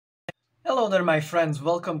Hello there my friends,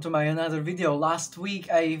 welcome to my another video. Last week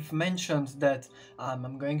I've mentioned that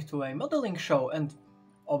I'm going to a modeling show, and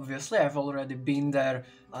obviously I've already been there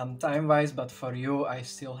time-wise, but for you I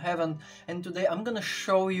still haven't. And today I'm gonna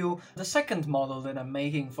show you the second model that I'm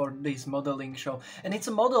making for this modeling show. And it's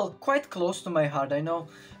a model quite close to my heart, I know.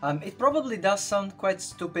 It probably does sound quite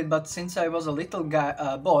stupid, but since I was a little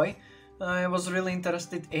boy, I was really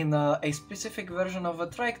interested in a specific version of a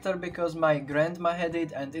tractor because my grandma had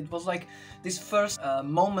it, and it was like this first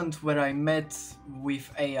moment where I met with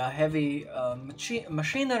a heavy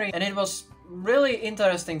machinery, and it was really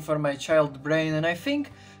interesting for my child brain. And I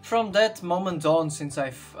think from that moment on, since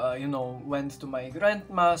I've went to my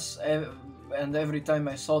grandma's and every time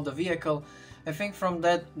I saw the vehicle, I think from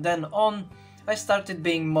then on I started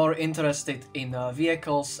being more interested in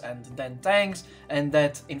vehicles and then tanks, and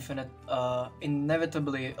that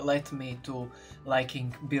inevitably led me to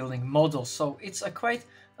liking building models. So it's a quite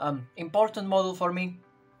important model for me,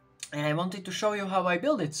 and I wanted to show you how I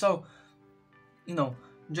build it. So,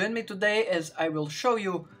 join me today as I will show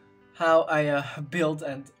you how I build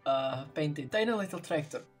and painted tiny little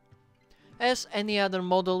tractor. As any other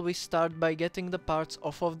model, we start by getting the parts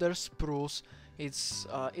off of their sprues. It's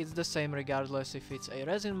the same regardless if it's a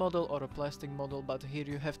resin model or a plastic model, but here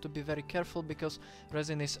you have to be very careful because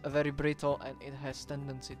resin is very brittle and it has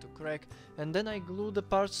tendency to crack. And then I glue the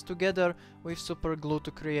parts together with super glue to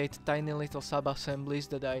create tiny little sub-assemblies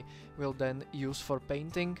that I will then use for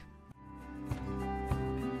painting.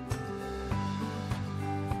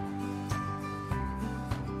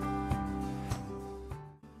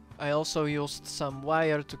 I also used some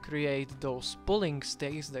wire to create those pulling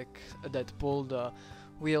stakes that pull the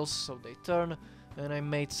wheels so they turn, and I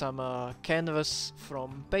made some canvas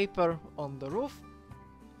from paper on the roof.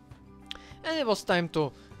 And it was time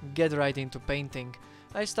to get right into painting.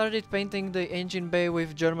 I started painting the engine bay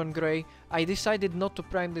with German grey. I decided not to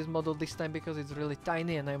prime this model this time because it's really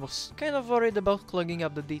tiny and I was kind of worried about clogging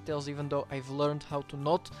up the details, even though I've learned how to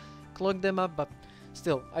not clog them up, but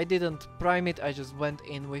still, I didn't prime it, I just went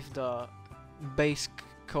in with the base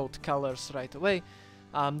coat colors right away.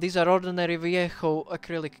 These are ordinary Viejo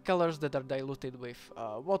acrylic colors that are diluted with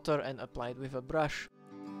water and applied with a brush.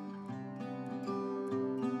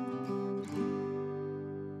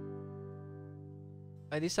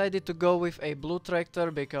 I decided to go with a blue tractor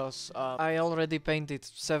because I already painted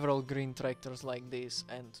several green tractors like this,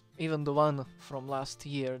 and even the one from last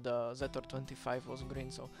year, the Zetor 25, was green,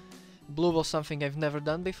 so blue was something I've never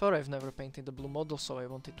done before. I've never painted a blue model, so I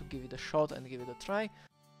wanted to give it a shot and give it a try.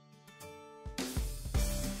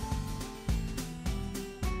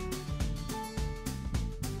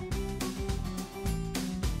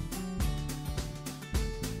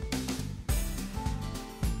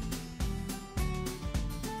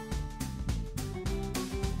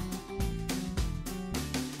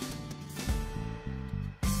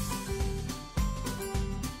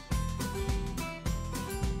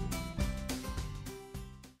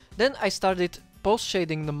 Then I started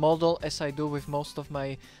post-shading the model, as I do with most of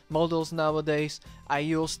my models nowadays. I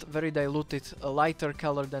used very diluted lighter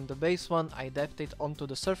color than the base one. I dabbed it onto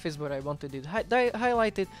the surface where I wanted it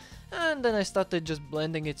highlighted, and then I started just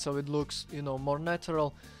blending it so it looks, more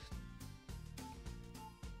natural.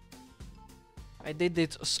 I did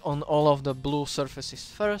it on all of the blue surfaces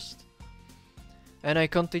first, and I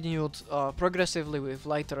continued progressively with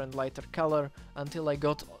lighter and lighter color until I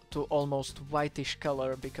got to almost whitish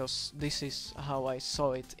color, because this is how I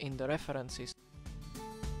saw it in the references.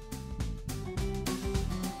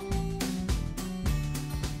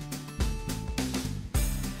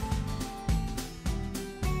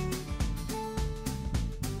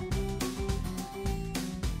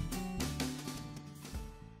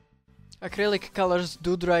 Acrylic colors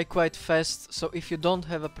do dry quite fast, so if you don't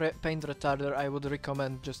have a paint retarder, I would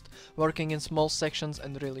recommend just working in small sections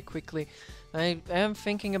and really quickly. I am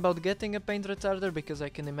thinking about getting a paint retarder because I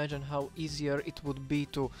can imagine how easier it would be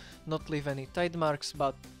to not leave any tide marks,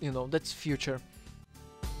 but that's future.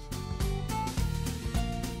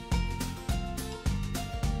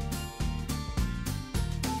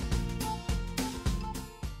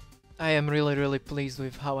 I am really pleased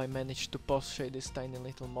with how I managed to post-shade this tiny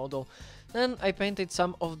little model. Then I painted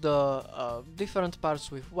some of the different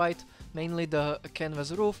parts with white, mainly the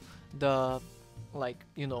canvas roof, the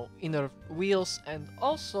inner wheels, and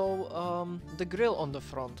also the grille on the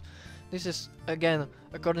front. This is again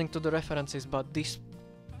according to the references, but these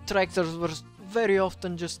tractors were very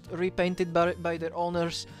often just repainted by their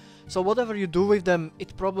owners, So whatever you do with them,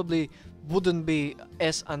 it probably wouldn't be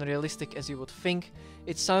as unrealistic as you would think.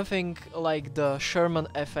 It's something like the Sherman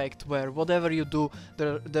effect, where whatever you do,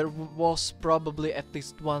 there was probably at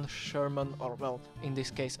least one Sherman, or well, in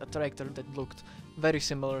this case a tractor that looked very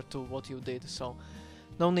similar to what you did, so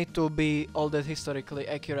no need to be all that historically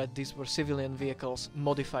accurate. These were civilian vehicles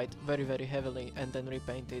modified very heavily and then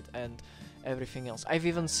repainted and everything else. I've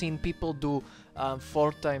even seen people do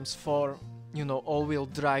 4x4, you know, all-wheel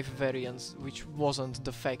drive variants, which wasn't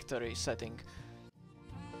the factory setting.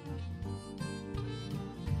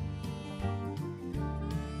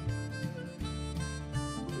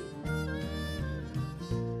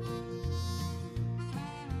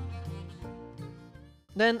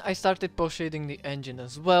 Then I started post-shading the engine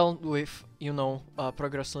as well with, you know,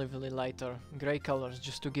 progressively lighter grey colors,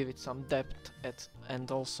 just to give it some depth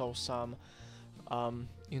and also some,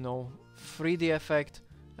 you know, 3D effect.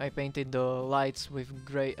 I painted the lights with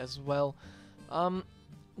grey as well.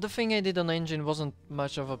 The thing I did on engine wasn't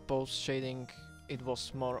much of a post-shading, it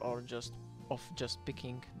was more or just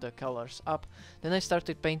picking the colors up. Then I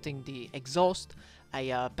started painting the exhaust.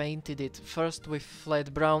 I painted it first with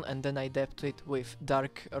flat brown and then I dabbed it with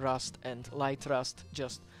dark rust and light rust,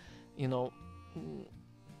 just, you know,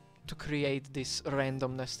 to create this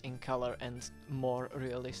randomness in color and more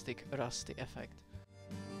realistic rusty effect.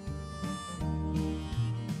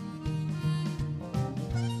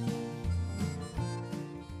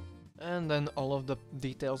 And then all of the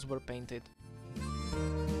details were painted.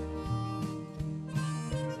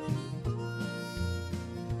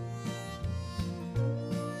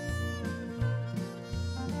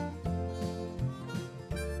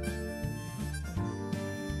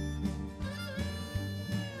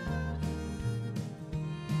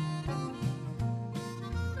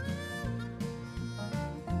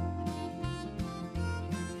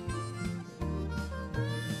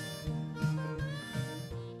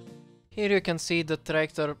 Here you can see the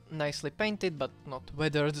tractor nicely painted but not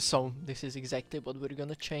weathered, so this is exactly what we're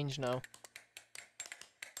gonna change now.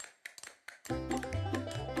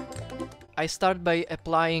 I start by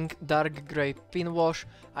applying dark grey pin wash.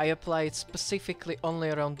 I apply it specifically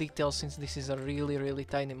only around details since this is a really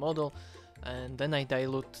tiny model, and then I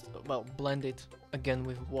dilute, well, blend it again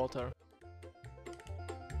with water.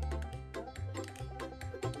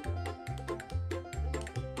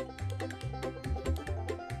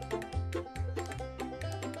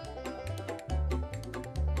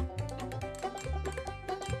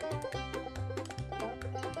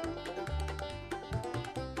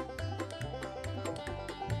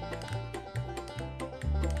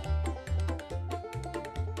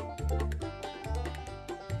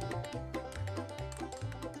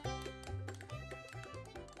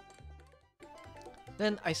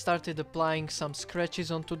 Then I started applying some scratches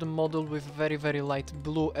onto the model with very light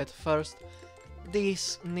blue at first.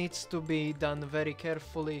 This needs to be done very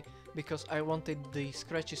carefully because I wanted the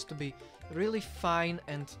scratches to be really fine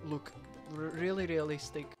and look really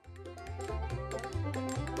realistic.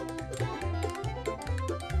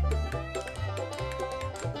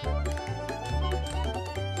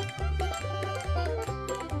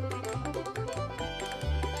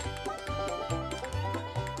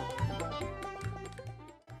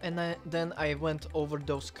 And then I went over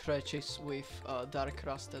those scratches with dark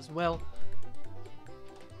rust as well.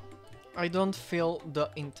 I don't fill the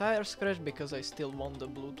entire scratch because I still want the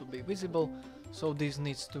blue to be visible, so this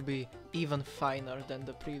needs to be even finer than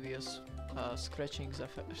the previous scratching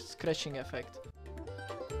effect.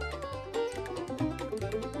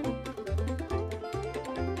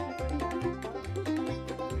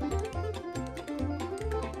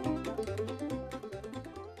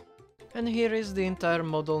 And here is the entire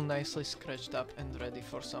model nicely scratched up and ready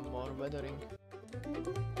for some more weathering.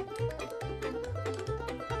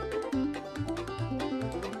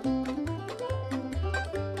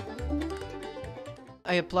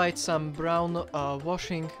 I applied some brown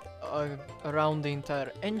washing around the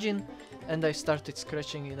entire engine, and I started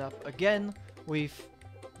scratching it up again with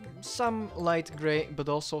some light grey but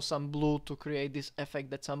also some blue to create this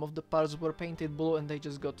effect that some of the parts were painted blue and they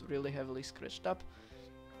just got really heavily scratched up.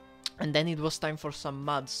 And then it was time for some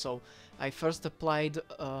mud, so I first applied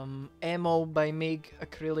Ammo by MIG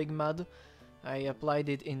acrylic mud. I applied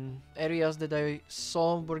it in areas that I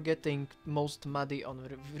saw were getting most muddy on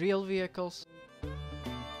real vehicles.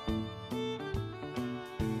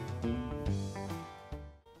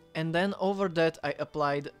 And then over that I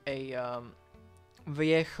applied a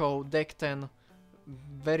Viejo Deck 10,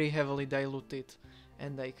 very heavily diluted,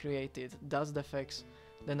 and I created dust effects.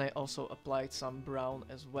 Then I also applied some brown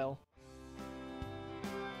as well.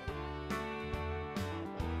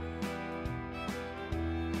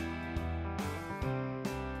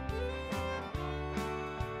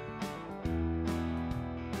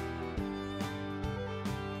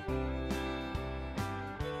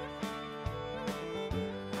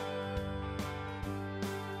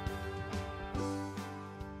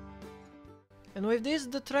 And with this,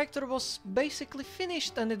 the tractor was basically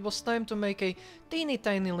finished, and it was time to make a teeny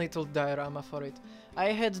tiny little diorama for it.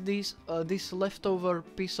 I had this leftover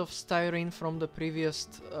piece of styrene from the previous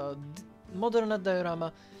Moderna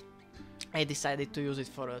diorama. I decided to use it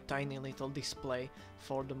for a tiny little display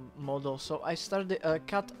for the model, so I started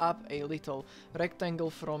cut up a little rectangle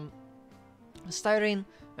from styrene,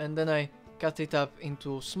 and then I cut it up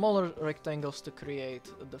into smaller rectangles to create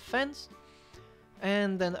the fence.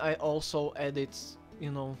 And then I also added,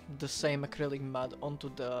 you know, the same acrylic mud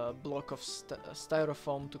onto the block of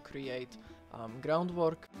styrofoam to create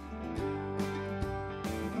groundwork.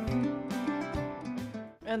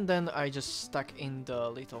 And then I just stuck in the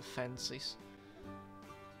little fences.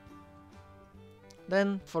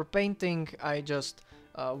 Then for painting, I just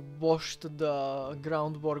washed the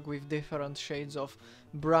groundwork with different shades of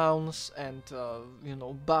browns and you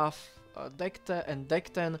know, buff deck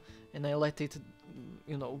 10, and I let it,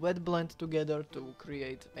 you know, wet blend together to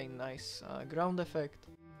create a nice ground effect.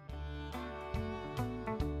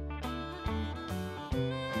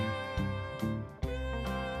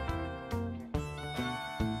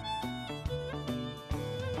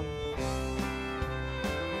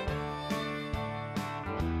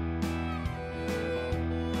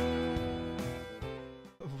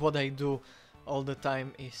 What I do all the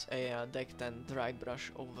time is a deck 10 dry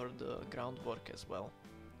brush over the groundwork as well.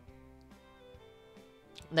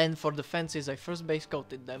 Then for the fences, I first base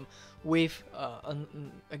coated them with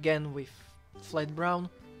again with flat brown,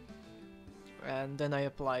 and then I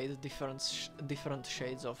applied different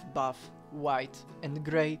shades of buff, white and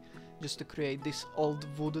grey, just to create this old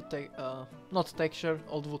wood not texture,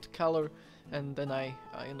 old wood color, and then I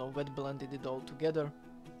you know, wet blended it all together.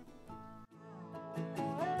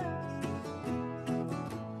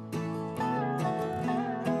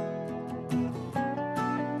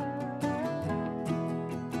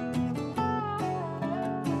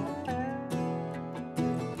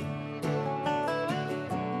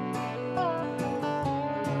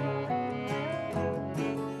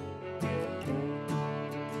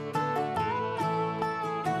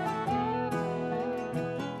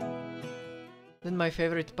 Then my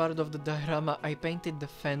favorite part of the diorama, I painted the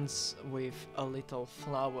fence with a little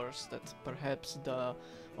flowers that perhaps the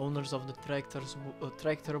owners of the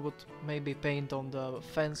tractor would maybe paint on the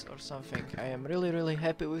fence or something. I am really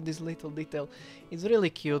happy with this little detail. It's really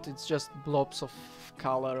cute. It's just blobs of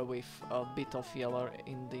color with a bit of yellow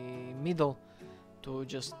in the middle to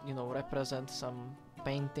just, you know, represent some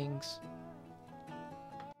paintings.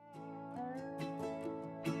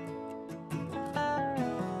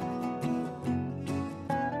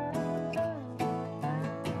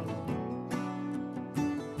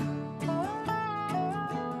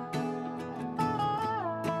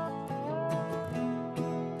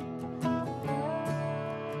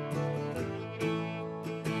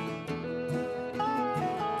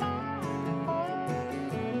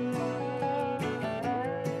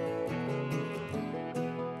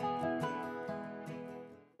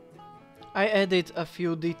 I added a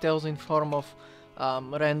few details in form of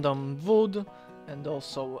random wood and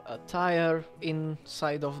also a tire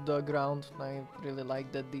inside of the ground. I really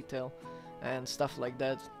like that detail and stuff like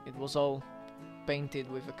that. It was all painted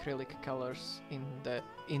with acrylic colors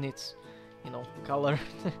in its, you know, color.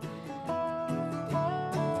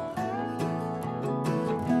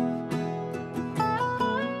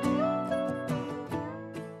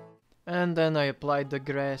 And then I applied the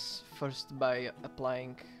grass first by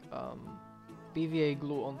applying PVA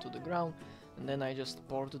glue onto the ground, and then I just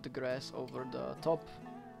poured the grass over the top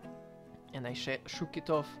and I shook it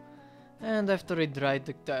off, and after it dried,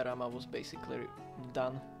 the diorama was basically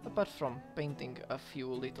done, apart from painting a few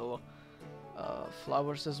little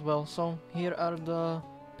flowers as well. So here are the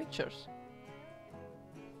pictures.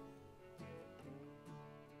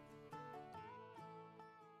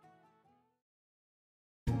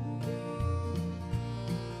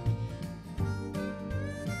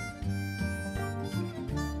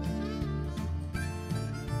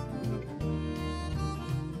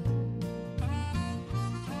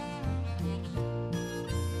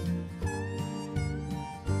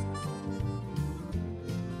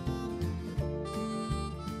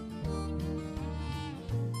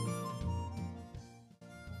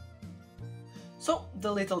 So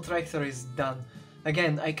the little tractor is done.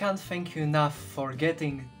 Again, I can't thank you enough for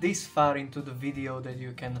getting this far into the video that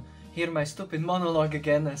you can hear my stupid monologue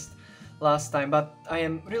again as last time, but I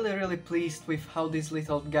am really pleased with how this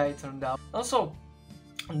little guy turned out. Also,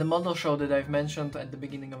 the model show that I've mentioned at the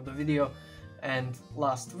beginning of the video and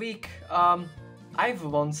last week, I've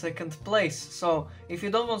won second place, so if you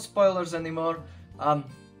don't want spoilers anymore,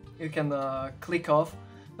 you can click off,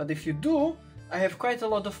 but if you do, I have quite a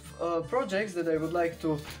lot of projects that I would like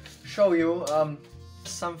to show you.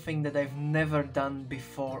 Something that I've never done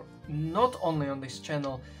before, not only on this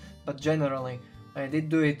channel, but generally. I did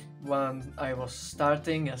do it when I was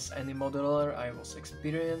starting as any modeler. I was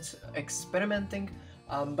experimenting,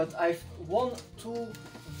 but I've won 2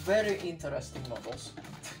 very interesting models,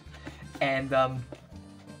 and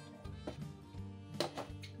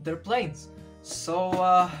they're planes.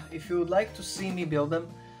 So if you would like to see me build them,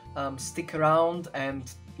 stick around,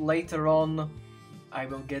 and later on I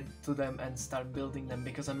will get to them and start building them,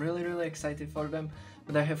 because I'm really excited for them,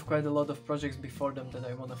 but I have quite a lot of projects before them that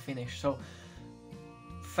I want to finish. So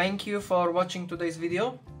thank you for watching today's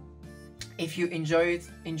video. If you enjoyed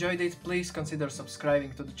it, please consider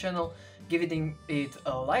subscribing to the channel, giving it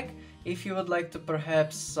a like. If you would like to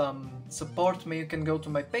perhaps support me, you can go to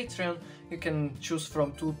my Patreon. You can choose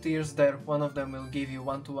from 2 tiers there. One of them will give you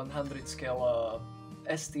 1:100 scale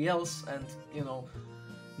STLs and, you know,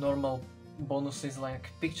 normal bonuses like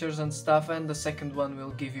pictures and stuff, and the second one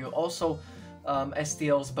will give you also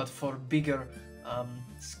STLs, but for bigger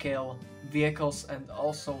scale vehicles, and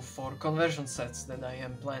also for conversion sets that I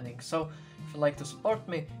am planning. So if you'd like to support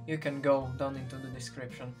me, you can go down into the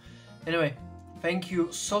description. Anyway, thank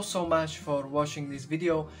you so much for watching this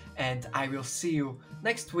video, and I will see you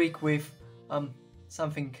next week with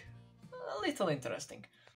something a little interesting.